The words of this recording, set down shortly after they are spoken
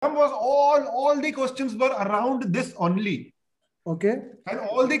exam was all the questions were around this only. Okay. And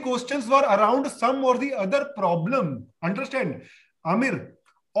all the questions were around some or the other problem. Understand, Amir?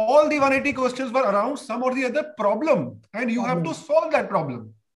 All the 180 questions were around some or the other problem, and you have to solve that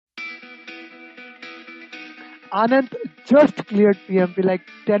problem. Anand just cleared PMP like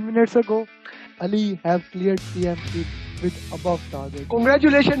 10 minutes ago. Ali have cleared PMP with above target.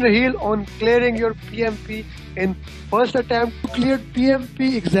 Congratulations, Raheel, on clearing your PMP in first attempt. You cleared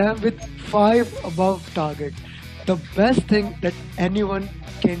PMP exam with 5 above target. The best thing that anyone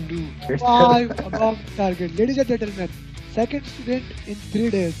can do. 5 above target. Ladies and gentlemen, second student in 3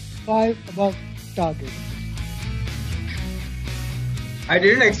 days, 5 above target. I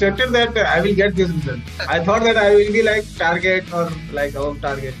didn't expect that I will get this result. I thought that I will be like target or like above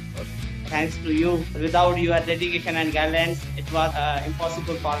target. Thanks to you. Without your dedication and guidance, it was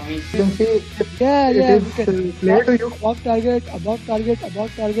impossible for me. You can see it is clear to you. Above target, above target,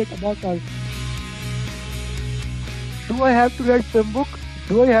 above target, above target. Do I have to write swim book?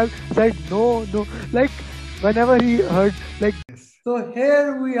 Do I have said no? Like whenever he heard like. So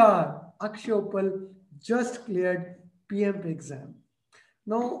here we are. Akshoy just cleared PMP exam.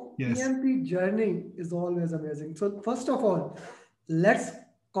 Now, PMP journey is always amazing. So first of all, let's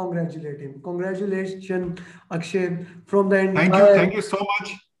congratulate him. Congratulations, Akshay, from the entire. Thank you so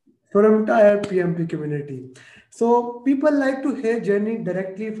much. From entire PMP community. So people like to hear journey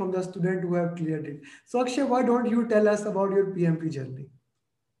directly from the student who have cleared it. So Akshay, why don't you tell us about your PMP journey?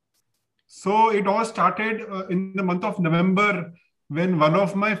 So it all started in the month of November when one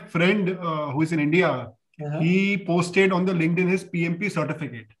of my friend who is in India, he posted on the LinkedIn his PMP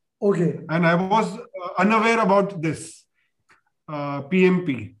certificate. Okay. And I was unaware about this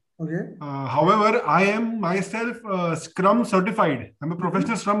PMP. Okay. However, I am myself Scrum certified. I'm a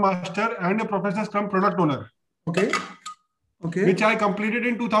professional Scrum Master and a professional Scrum Product Owner. Okay. Okay. Which I completed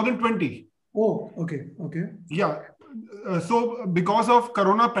in 2020. Oh, okay. Okay. Yeah. So because of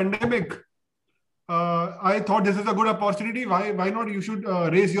Corona pandemic, I thought this is a good opportunity. Why not? You should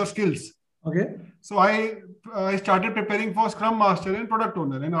raise your skills. Okay. So I started preparing for Scrum Master and Product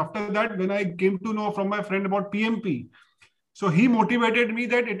Owner. And after that, when I came to know from my friend about PMP, so he motivated me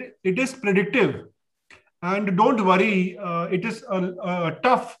that it is predictive. And don't worry, it is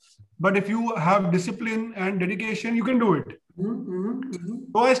tough. But if you have discipline and dedication, you can do it.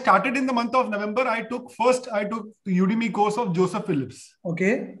 So I started in the month of November. I took the Udemy course of Joseph Phillips.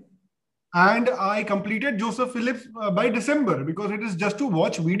 Okay. And I completed Joseph Phillips by December because it is just to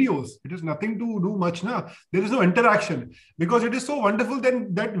watch videos. It is nothing to do much. There is no interaction because it is so wonderful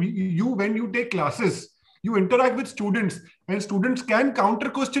then that when you take classes, you interact with students and students can counter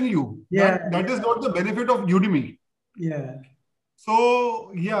question you. Yeah. That is not the benefit of Udemy. Yeah.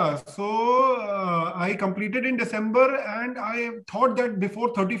 So I completed in December and I thought that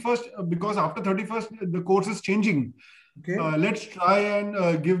before 31st, because after 31st, the course is changing. Okay. Let's try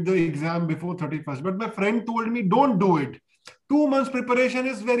and give the exam before 31st. But my friend told me, don't do it. 2 months preparation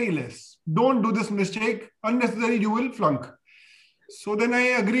is very less. Don't do this mistake. Unnecessary, you will flunk. So then I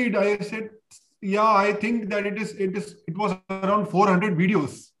agreed. I said, yeah, I think that it was around 400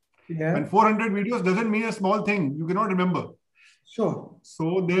 videos. Yeah. And 400 videos doesn't mean a small thing. You cannot remember. Sure.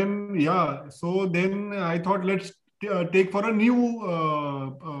 So then I thought, let's take for a new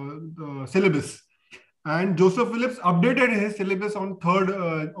syllabus. And Joseph Phillips updated his syllabus on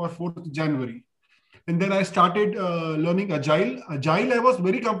 3rd or 4th January. And then I started learning Agile. Agile, I was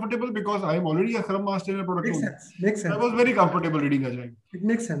very comfortable because I am already a Scrum Master and a Product Owner. Makes sense. I was very comfortable reading Agile. It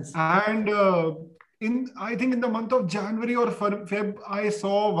makes sense. And I think in the month of January or Feb, I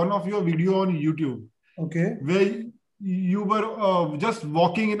saw one of your video on YouTube. Okay. Where you were just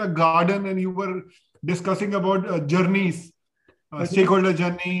walking in a garden and you were discussing about journeys. Stakeholder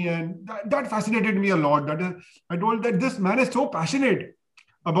journey, and that fascinated me a lot. I told that this man is so passionate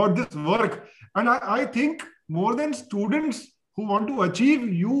about this work, and I think more than students who want to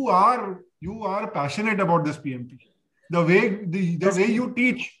achieve, you are passionate about this PMP. The way you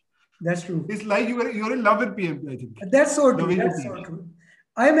teach, that's true. It's like you're in love with PMP. I think that's so true. That's so true.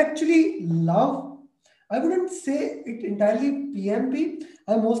 I'm actually I wouldn't say it entirely PMP.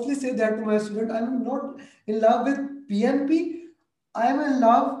 I mostly say that to my student. I'm not in love with PMP. I am in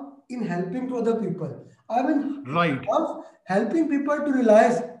love in helping to other people. I'm in love helping people to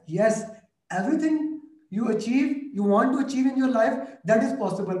realize, yes, everything you want to achieve in your life, that is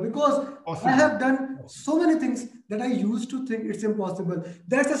possible. Because I have done so many things that I used to think it's impossible.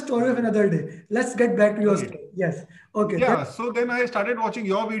 That's a story of another day. Let's get back to your story. Yes. Okay. Yeah. So then I started watching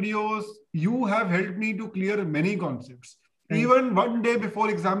your videos. You have helped me to clear many concepts. Even one day before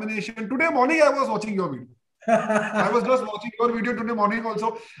examination, today morning I was watching your video. I was just watching your video today morning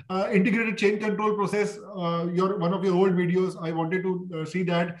also, integrated chain control process, one of your old videos. I wanted to see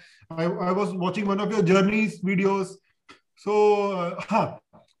that. I was watching one of your journeys videos. So,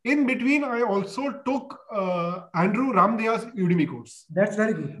 in between, I also took Andrew Ramdea's Udemy course. That's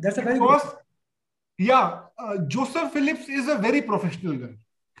very good. That's a very Because, good. yeah, Joseph Phillips is a very professional guy.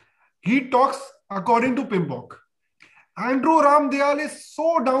 He talks according to PMP. Andrew Ramdayal is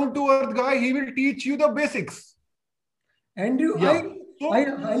so down to earth guy. He will teach you the basics. Andrew, Yeah. I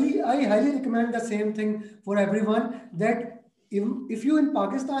highly recommend the same thing for everyone, that if you in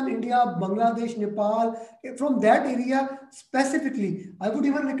Pakistan, India, Bangladesh, Nepal, from that area specifically, I would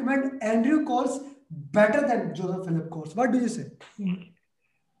even recommend Andrew course better than Joseph Philip course. What do you say?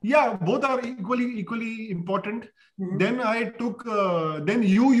 Yeah, both are equally important. Then I took. Then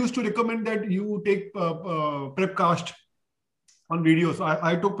you used to recommend that you take Prepcast on videos.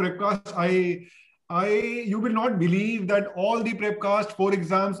 I took Prepcast. You will not believe that all the Prepcast 4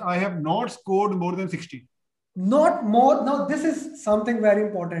 exams I have not scored more than 60. Not more. Now this is something very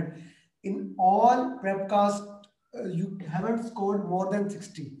important. In all Prepcast, you haven't scored more than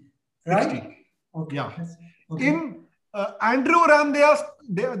 60, right? 60. Okay. Yeah. Okay. In Andrew Ramdayal's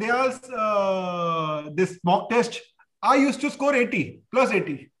this mock test, I used to score 80 plus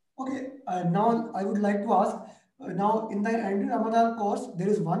 80. Okay. Now I would like to ask. Now in the Andrew Ramadal course, there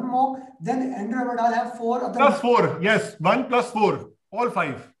is one mock. Then Andrew Ramadal have 4 other. Plus 4. Yes, 1 plus 4. All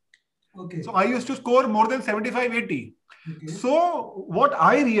 5. Okay. So I used to score more than 75, 80. Okay. So what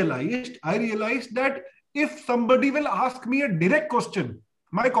I realized that if somebody will ask me a direct question,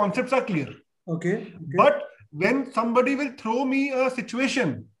 my concepts are clear. Okay. But when somebody will throw me a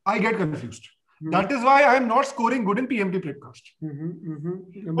situation, I get confused. That is why I am not scoring good in PMP Prepcast.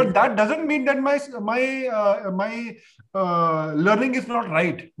 But that doesn't mean that my learning is not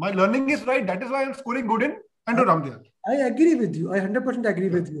right. My learning is right. That is why I am scoring good in Andrew Ramdayal. I agree with you. I 100% agree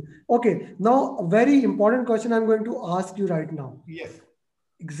with you. Okay. Now, a very important question I'm going to ask you right now. Yes.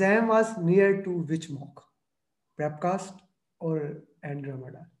 Exam was near to which mock? Prepcast or Andrew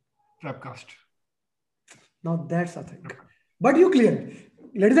Ramadal? Prepcast. Now that's a thing. But you cleared.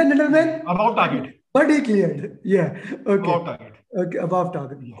 Ladies and gentlemen. Above target. But he cleared. Yeah. Okay. Above target. Okay. Above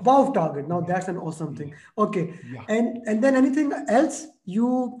target. Yeah. Above target. Now that's an awesome thing. Okay. Yeah. And then anything else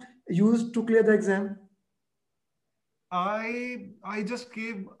you used to clear the exam? I just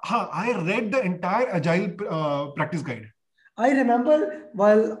gave. I read the entire Agile practice guide. I remember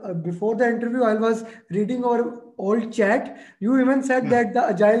while before the interview, I was reading our old chat. You even said that the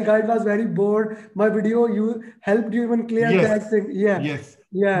Agile guide was very bored. My video helped you even clear that thing. Yeah. Yes.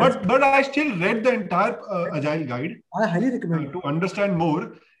 Yeah. But I still read the entire Agile guide. I highly recommend to understand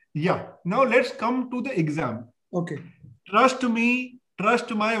more. Yeah. Now let's come to the exam. Okay. Trust me. Trust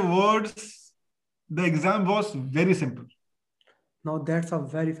my words. The exam was very simple. Now that's a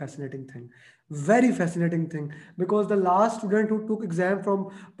very fascinating thing. Very fascinating thing, because the last student who took exam from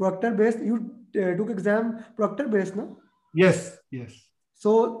proctor based, you took exam proctor based, no? Yes, yes.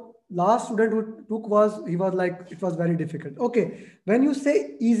 So last student who took he was like, it was very difficult. Okay, when you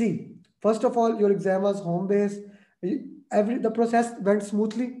say easy, first of all, your exam was home based. The process went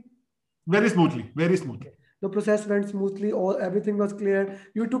smoothly. Very smoothly, very smoothly. The process went smoothly. Everything was clear.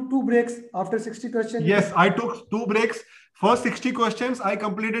 You took 2 breaks after 60 questions. Yes, I took 2 breaks. First 60 questions I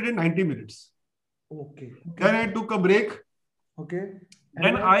completed in 90 minutes. Okay. Then I took a break. Okay.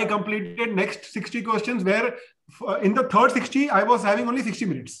 Then I completed next 60 questions, where in the third 60, I was having only 60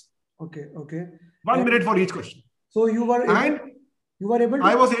 minutes. Okay. Okay. 1 minute for each question. So you were able to...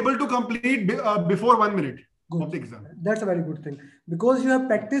 I was able to complete before 1 minute of the exam. That's a very good thing, because you have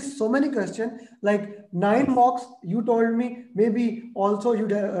practiced so many questions, like 9 mocks. You told me maybe also you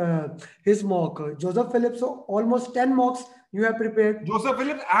his mock, Joseph Phillips. So almost 10 mocks you have prepared. Joseph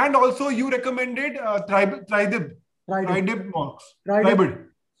Phillips, and also you recommended Tridib mocks. Tribid.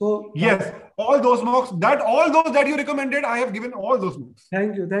 So yes, all those mocks, all those that you recommended, I have given all those mocks.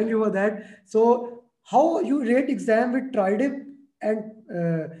 Thank you for that. So how you rate exam with Tridib and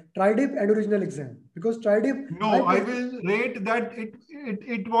original exam? Because Tridib... No, I will rate that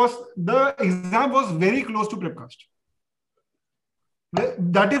the exam was very close to Prepcast.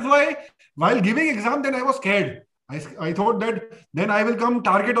 That is why while giving exam, then I was scared. I thought that then I will come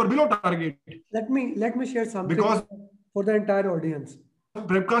target or below target. Let me share something because for the entire audience.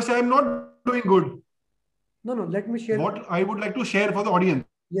 Prepcast, I am not doing good. No, let me share what I would like to share for the audience.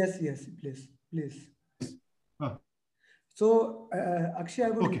 Yes, please. So, Akshay, I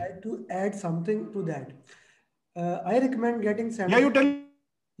would like to add something to that. I recommend getting 70%. Yeah, you tell.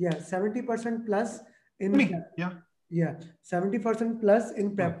 Yeah, 70% plus in. Yeah. 70% plus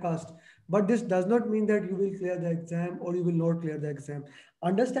in Prepcast. But this does not mean that you will clear the exam or you will not clear the exam.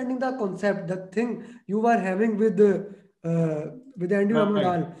 Understanding the concept, the thing you are having with Andy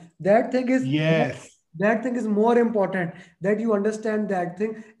Right. that thing is Yes. that thing is more important, that you understand that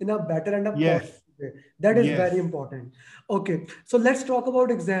thing in a better and a Yes. positive way. That is very Yes. important. Okay, so let's talk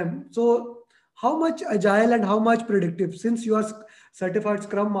about exam. So how much agile and how much predictive, since you are certified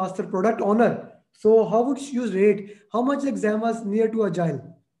scrum master product owner, so how would you rate how much exam was near to agile?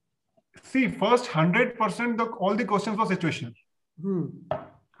 See, first 100%, all the questions were situational. Hmm.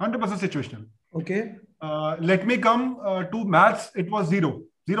 100% situational. Okay. Let me come to maths. It was zero.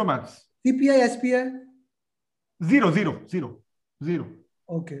 Zero maths. CPI, SPI? Zero, zero, zero, zero.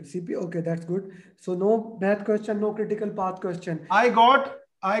 Okay, CPI. Okay, that's good. So no math question, no critical path question. I got,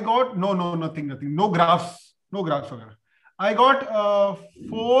 nothing. No graphs. No graphs. Whatever. I got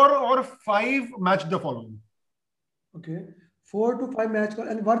 4 or 5 match the following. Okay. 4 to 5 match.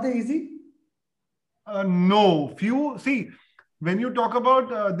 And were they easy? No. Few. See, when you talk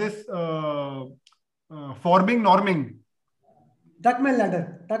about this forming, norming. Tuckman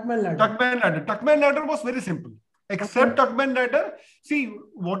ladder. Tuckman ladder was very simple. Except Tuckman ladder. See,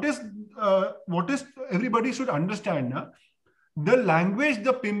 what is everybody should understand. The language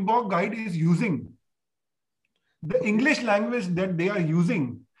the PMBOK guide is using, the English language that they are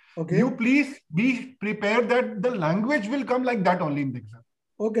using, you please be prepared that the language will come like that only in the exam.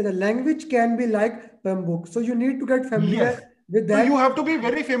 Okay, the language can be like PMBOK. So you need to get familiar with that. So you have to be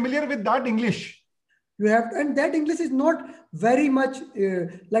very familiar with that English. You have, and that English is not very much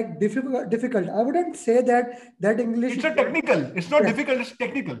like difficult. I wouldn't say that English. It's technical. It's not difficult. It's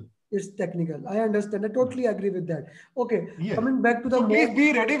technical. It's technical. I understand. I totally agree with that. Okay. Yes. Coming back to the. So please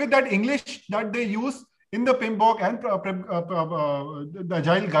be ready with that English that they use in the PMBOK and the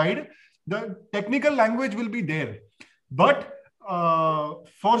Agile guide. The technical language will be there. But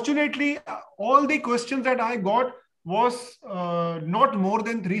fortunately, all the questions that I got was not more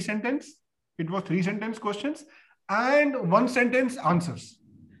than 3 sentences. It was 3 sentence questions and 1 sentence answers.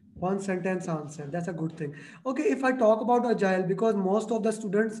 1 sentence answer. That's a good thing. Okay, if I talk about Agile, because most of the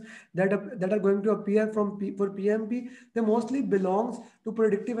students that are going to appear for PMP, they mostly belongs to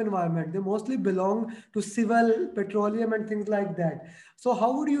predictive environment. They mostly belong to civil, petroleum, and things like that. So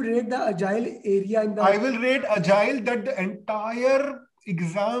how would you rate the Agile area in the? I will rate Agile that the entire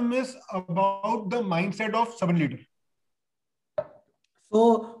exam is about the mindset of servant leader.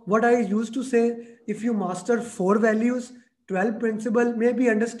 So what I used to say, if you master 4 values, 12 principle, maybe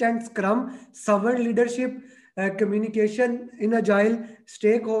understand Scrum, servant leadership, communication in Agile,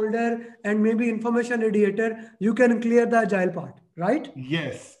 stakeholder, and maybe information radiator, you can clear the Agile part, right?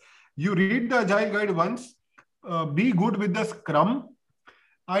 Yes. You read the Agile guide once, be good with the Scrum.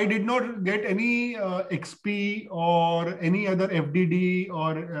 I did not get any XP or any other FDD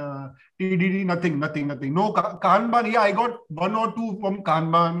or TDD, nothing. No Kanban. Yeah, I got 1 or 2 from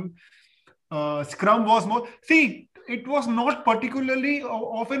Kanban. Scrum was more. See, it was not particularly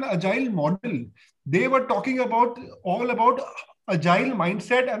of an agile model. They were talking all about agile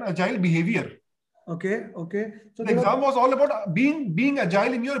mindset and agile behavior. Okay. So the exam was all about being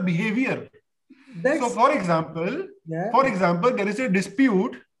agile in your behavior. So for example, there is a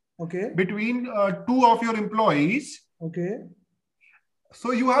dispute between 2 of your employees. Okay.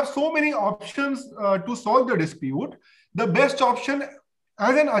 So you have so many options to solve the dispute. The best option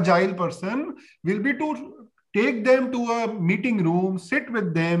as an agile person will be to take them to a meeting room, sit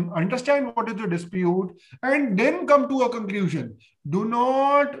with them, understand what is the dispute, and then come to a conclusion. Do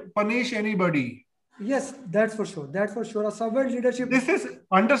not punish anybody. Yes, that's for sure. A servant leadership. This is,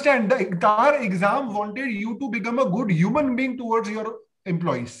 understand, the entire exam wanted you to become a good human being towards your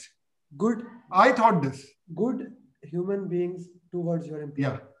employees. Good. I thought this. Good human beings towards your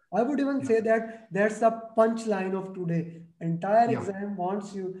employees. Yeah. I would even say that that's the punchline of today. Entire exam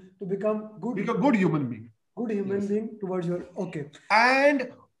wants you to become good. Become a good human being. Good human being towards your,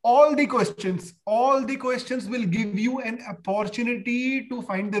 And all the questions will give you an opportunity to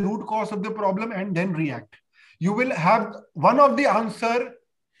find the root cause of the problem and then react. You will have one of the answer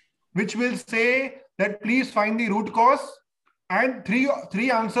which will say that please find the root cause, and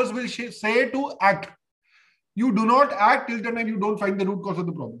three answers will say to act. You do not act till the time you don't find the root cause of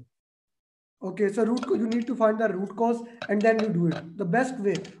the problem. Okay, so you need to find the root cause and then you do it. The best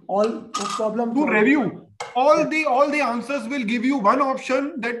way, all problems to review. All the answers will give you one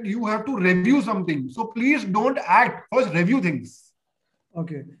option that you have to review something. So please don't act. First, review things.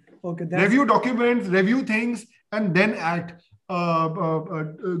 Okay. Review documents, review things, and then act.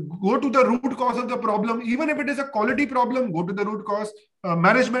 Go to the root cause of the problem. Even if it is a quality problem, go to the root cause.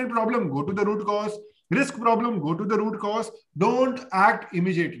 Management problem, go to the root cause. Risk problem, go to the root cause. Don't act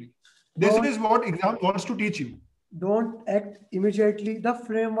immediately. This is what exam wants to teach you. Don't act immediately. The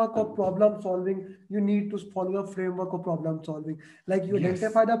framework of problem solving, you need to follow the framework of problem solving. Like you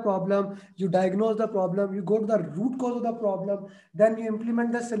identify the problem, you diagnose the problem, you go to the root cause of the problem, then you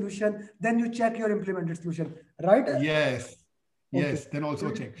implement the solution, then you check your implemented solution, right? Yes. Yes, Okay. then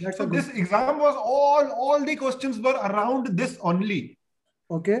also check. That's So a this good. exam was all the questions were around this only.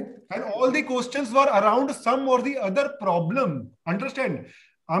 Okay. And all the questions were around some or the other problem. Understand?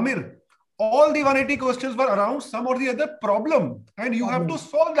 Amir, all the 180 questions were around some or the other problem. And you have to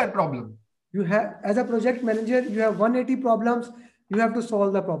solve that problem. You have, as a project manager, you have 180 problems. You have to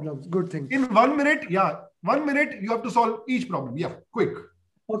solve the problems. Good thing. In 1 minute, 1 minute, you have to solve each problem. Yeah, quick.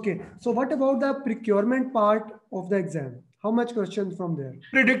 Okay. So what about the procurement part of the exam? How much questions from there?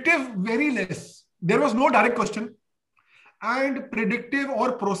 Predictive, very less. There was no direct question. And predictive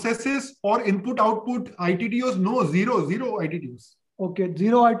or processes or input-output ITTOs, no, zero ITTOs. Okay,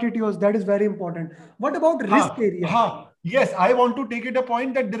 zero ITTOs, that is very important. What about risk area? Yes, I want to take it a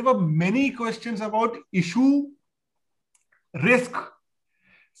point that there were many questions about issue, risk.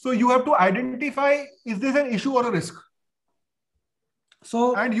 So you have to identify, is this an issue or a risk?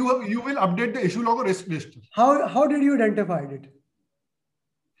 So, and you will update the issue log or risk list. How did you identify it?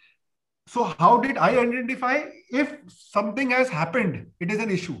 So how did I identify if something has happened, it is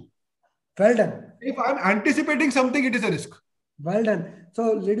an issue. Well done. If I'm anticipating something, it is a risk. Well done.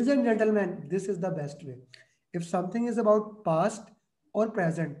 So ladies and gentlemen, this is the best way. If something is about past or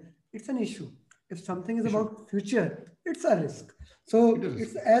present, it's an issue. If something is about future, it's a risk. So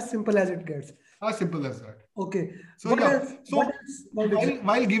it's as simple as it gets. As simple as that. Okay. So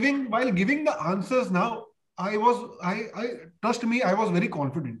while giving the answers now, I trust me, I was very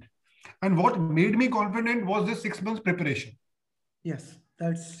confident. And what made me confident was this 6 months preparation. Yes,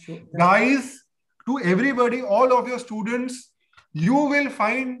 that's so. Guys, to everybody, all of your students, you will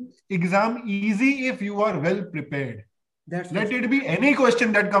find exam easy if you are well prepared. Let it be any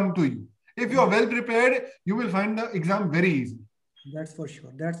question that comes to you. If you are well prepared, you will find the exam very easy. That's for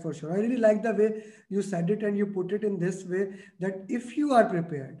sure. That's for sure. I really like the way you said it and you put it in this way that if you are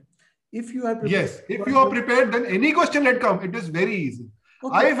prepared, yes, if you are prepared, then any question that comes, it is very easy.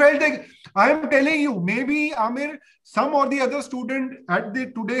 Okay. I felt like I am telling you, maybe Amir, some or the other student at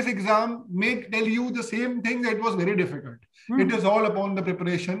today's exam may tell you the same thing, that it was very difficult. It is all upon the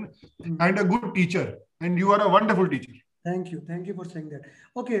preparation and a good teacher. And you are a wonderful teacher. Thank you. Thank you for saying that.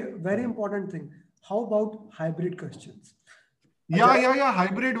 Okay, very important thing. How about hybrid questions? Yeah.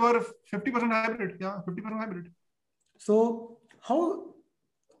 Hybrid were 50% hybrid. Yeah, 50% hybrid. So how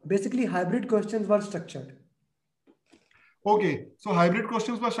basically hybrid questions were structured? Okay, so hybrid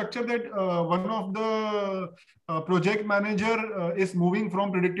questions were structured that one of the project manager is moving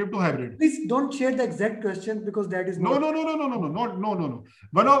from predictive to hybrid. Please don't share the exact question because that is no. One of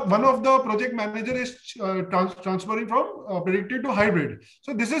the project manager is transferring from predictive to hybrid.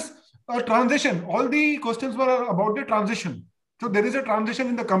 So this is a transition. All the questions were about the transition. So there is a transition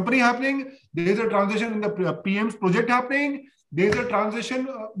in the company happening. There is a transition in the PM's project happening. There is a transition,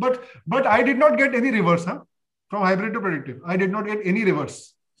 but I did not get any reverse, from hybrid to predictive. I did not get any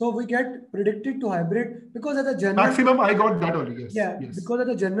reverse. So we get predictive to hybrid because at the general maximum I got that only. Yes. Yeah, yes. Because at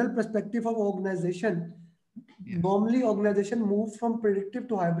the general perspective of organization, normally organization moves from predictive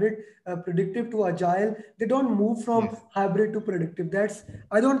to hybrid, predictive to agile. They don't move from hybrid to predictive. That's,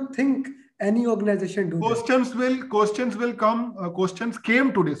 I don't think any organization do questions will come. Questions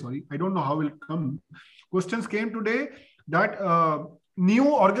came today. Sorry, I don't know how will come. Questions came today that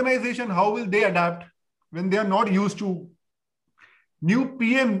new organization, how will they adapt when they are not used to new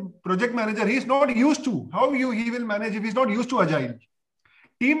PM project manager? He is not used to how he will manage if he's not used to agile.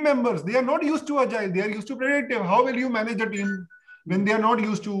 Team members, they are not used to agile. They are used to predictive. How will you manage the team when they are not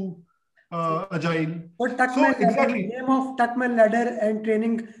used to agile? So exactly, the game of Tuckman ladder and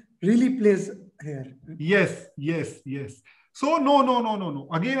training really plays here. Yes. So no.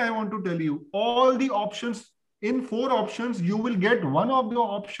 Again, I want to tell you, all the options, in 4 options, you will get one of the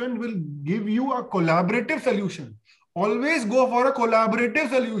option will give you a collaborative solution. Always go for a collaborative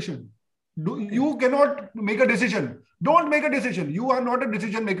solution. You cannot make a decision. Don't make a decision. You are not a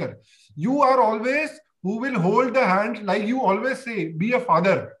decision maker. You are always who will hold the hand, like you always say, be a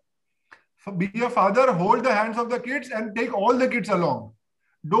father. Be a father, hold the hands of the kids and take all the kids along.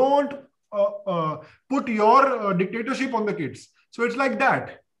 Don't put your dictatorship on the kids. So it's like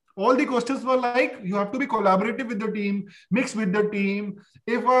that. All the questions were like, you have to be collaborative with the team, mix with the team.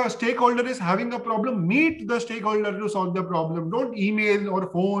 If a stakeholder is having a problem, meet the stakeholder to solve the problem. Don't email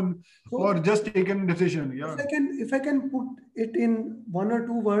or phone or just take a decision. Yeah. If I can put it in 1 or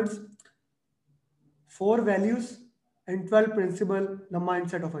 2 words, 4 values and 12 principles, the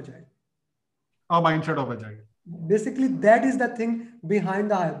mindset of agile. a mindset of agile. Basically, that is the thing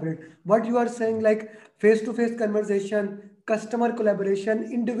behind the hybrid. What you are saying, like face-to-face conversation, customer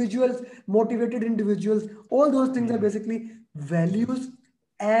collaboration, individuals, motivated individuals, all those things are basically values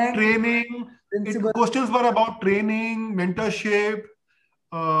and Training. principles. Questions were about training, mentorship,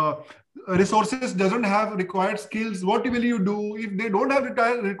 resources doesn't have required skills. What will you do if they don't have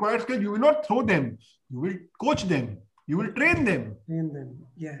required skills? You will not throw them. You will coach them. You will train them. Train them.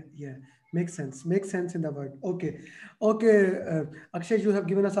 Yeah, yeah. Makes sense. Makes sense in the word. Okay. Okay. Akshay, you have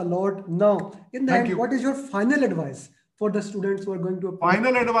given us a lot. Now, in the Thank end, you. what is your final advice for the students who are going to apply?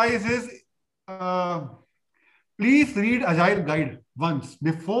 Final advice is please read Agile Guide once.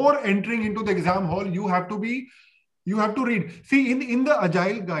 Before entering into the exam hall, you have to read. See, in the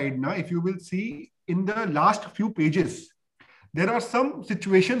Agile Guide, now, if you will see in the last few pages, there are some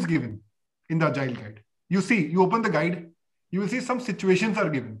situations given in the Agile Guide. You see, you open the guide, you will see some situations are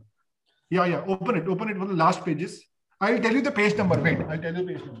given. Yeah. Open it for the last pages. I will tell you the page number. Wait, I'll tell you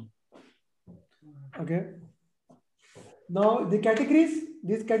the page number. Okay. Now the categories,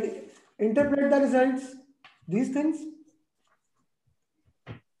 interpret the results, these things.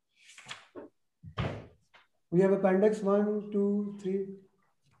 We have appendix 1, 2, 3.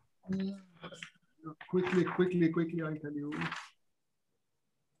 Quickly, I'll tell you.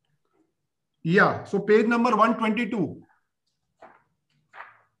 Yeah, so page number 122.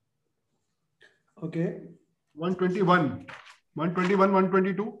 Okay. 121. 121,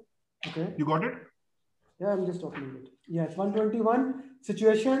 122. Okay. You got it? Yeah, I'm just opening it. Yes, 121.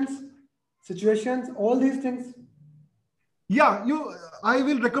 Situations, all these things. Yeah, I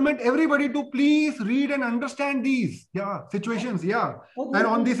will recommend everybody to please read and understand these. Yeah, situations. Yeah. Okay. And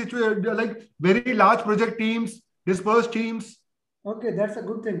on these situations, like very large project teams, dispersed teams. Okay, that's a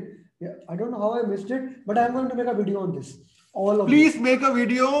good thing. Yeah, I don't know how I missed it, but I'm going to make a video on this. Please make a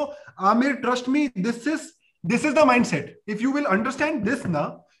video. Amir, trust me, this is the mindset. If you will understand this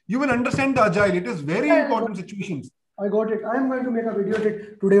now, you will understand the agile. It is very important situations. I got it. I'm going to make a video of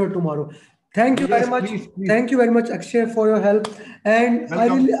it today or tomorrow. Thank you very much. Please. Thank you very much, Akshay, for your help. And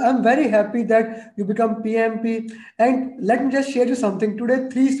I'm very happy that you become PMP. And let me just share you something. Today,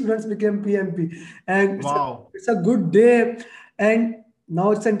 3 students became PMP. And wow, it's a good day. And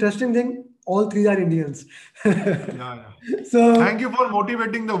now it's an interesting thing. All 3 are Indians. Yeah. So thank you for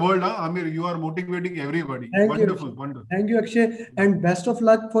motivating the world, huh? Amir. You are motivating everybody. Wonderful. Thank you, Akshay, and best of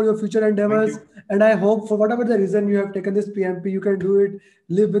luck for your future endeavors. And I hope, for whatever the reason you have taken this PMP, you can do it.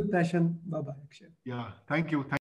 Live with passion. Bye-bye, Akshay. Yeah. Thank you.